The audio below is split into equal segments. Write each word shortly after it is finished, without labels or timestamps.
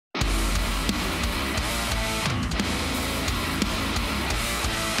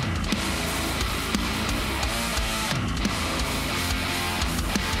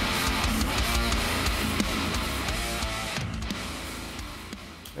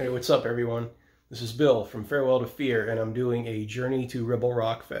Hey, what's up everyone? This is Bill from Farewell to Fear, and I'm doing a Journey to Rebel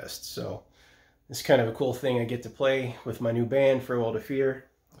Rock Fest. So it's kind of a cool thing. I get to play with my new band, Farewell to Fear.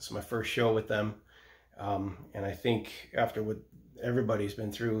 It's my first show with them. And I think after what everybody's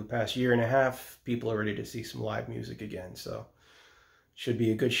been through the past year and a half, people are ready to see some live music again. So it should be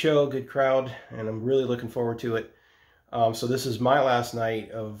a good show, good crowd, and I'm really looking forward to it. So this is my last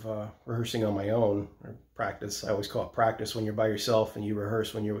night of rehearsing on my own, or practice. I always call it practice when you're by yourself and you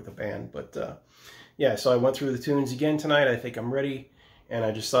rehearse when you're with a band. But yeah, so I went through the tunes again tonight. I think I'm ready, and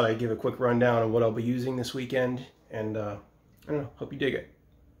I just thought I'd give a quick rundown of what I'll be using this weekend, and I don't know, hope you dig it.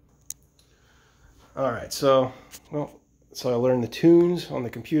 All right, so I learned the tunes on the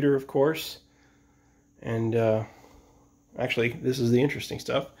computer, of course, and actually, this is the interesting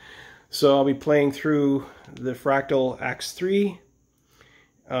stuff. So I'll be playing through the Fractal Acts 3,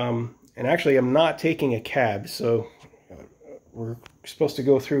 and actually I'm not taking a cab, so we're supposed to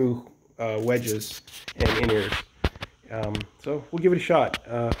go through wedges and in-ears. So we'll give it a shot.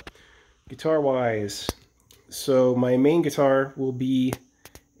 Guitar-wise, so my main guitar will be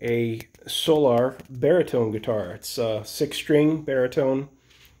a Solar baritone guitar. It's a 6-string baritone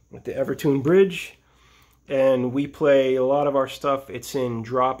with the Evertune bridge. And we play a lot of our stuff, it's in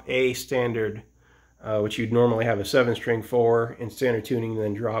drop A standard, which you'd normally have a 7-string for in standard tuning, and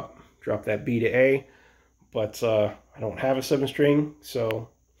then drop that B to A. But I don't have a 7-string, so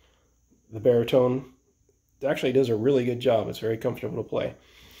the baritone actually does a really good job. It's very comfortable to play.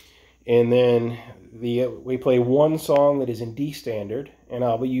 And then we play one song that is in D standard, and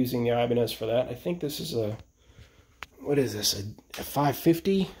I'll be using the Ibanez for that. I think this is a, what is this, a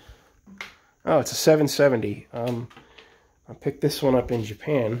 550? Oh, it's a 770. I picked this one up in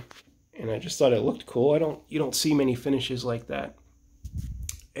Japan, and I just thought it looked cool. You don't see many finishes like that.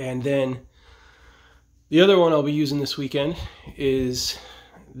 And then the other one I'll be using this weekend is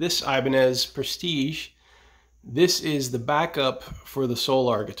this Ibanez Prestige. This is the backup for the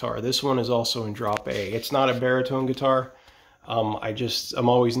Solar guitar. This one is also in drop A. It's not a baritone guitar. I'm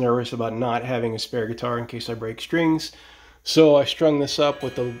always nervous about not having a spare guitar in case I break strings. So I strung this up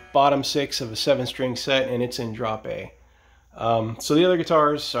with the bottom 6 of a 7-string set, and it's in drop A. So the other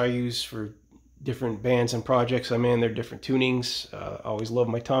guitars I use for different bands and projects I'm in. They're different tunings. I always love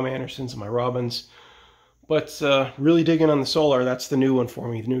my Tom Andersons and my Robins. But really digging on the Solar. That's the new one for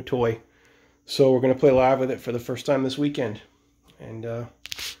me, the new toy. So we're going to play live with it for the first time this weekend. And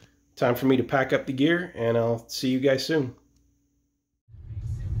time for me to pack up the gear, and I'll see you guys soon.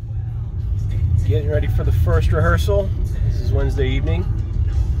 Getting ready for the first rehearsal. This is Wednesday evening.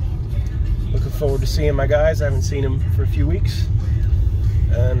 Looking forward to seeing my guys. I haven't seen them for a few weeks.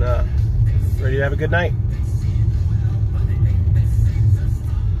 And ready to have a good night.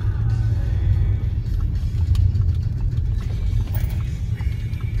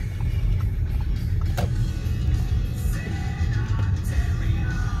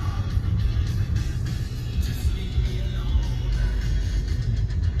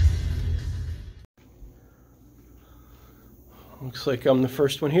 Looks like I'm the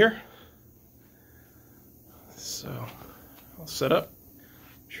first one here. So I'll set up.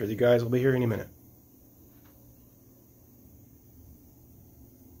 I'm sure the guys will be here any minute.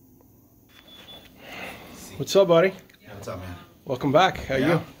 What's up, buddy? Yeah, what's up, man? Welcome back. How are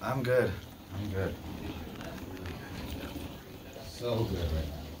you? I'm good. I'm good. So good right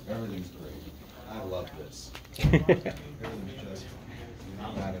now. Everything's great. I love this. Everything's just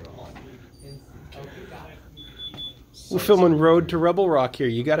not bad at all. We're filming Road to Rebel Rock here.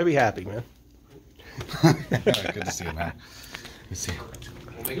 You got to be happy, man. Good to see you, man. Good to see you.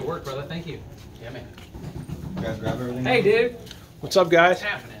 We'll make it work, brother. Thank you. Yeah, man. You guys grab everything? Hey, dude. What's up, guys? What's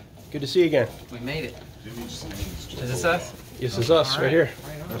happening? Good to see you again. We made it. Is this us? This is us right here.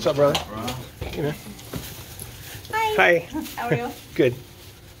 What's up, brother? Hey, man. Hi. Hi. How are you? Good.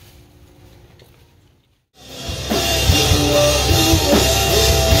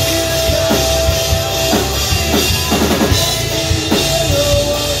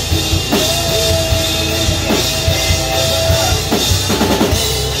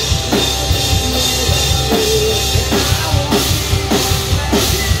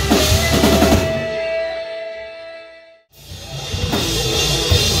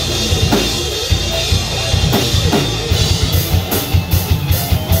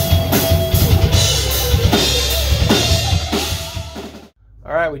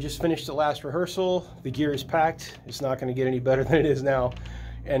 We just finished the last rehearsal. The gear is packed. It's not going to get any better than it is now.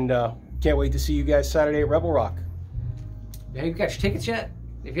 And can't wait to see you guys Saturday at Rebel Rock. Have you got your tickets yet?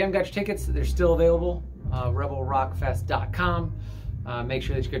 If you haven't got your tickets, they're still available. rebelrockfest.com. Make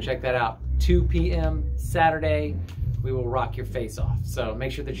sure that you go check that out. 2 p.m. Saturday. we will rock your face off. So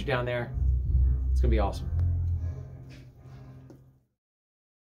make sure that you're down there. It's gonna be awesome.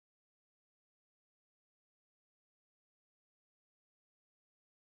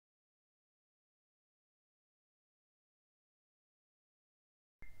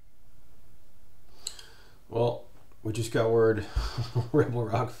 Well, we just got word Rebel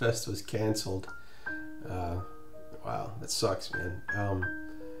Rock Fest was canceled. Wow, that sucks, man.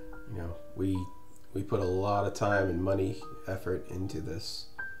 You know, we put a lot of time and money, effort into this,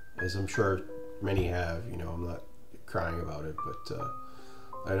 as I'm sure many have. You know, I'm not crying about it, but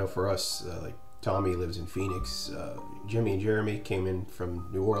I know for us, like Tommy lives in Phoenix. Jimmy and Jeremy came in from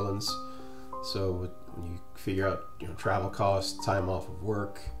New Orleans. So when you figure out, you know, travel costs, time off of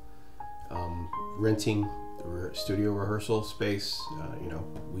work, renting studio rehearsal space, you know,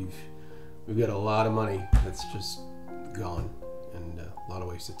 we've got a lot of money that's just gone, and a lot of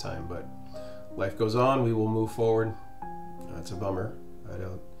wasted time. But life goes on. We will move forward. It's a bummer.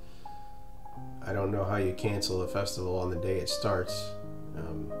 I don't know how you cancel a festival on the day it starts.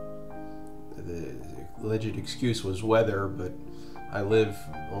 The alleged excuse was weather, but I live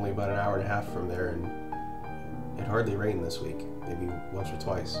only about an hour and a half from there, and it hardly rained this week. Maybe once or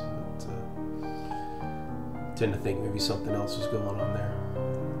twice. But I tend to think maybe something else was going on there.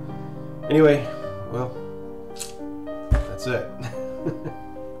 Anyway, well, that's it.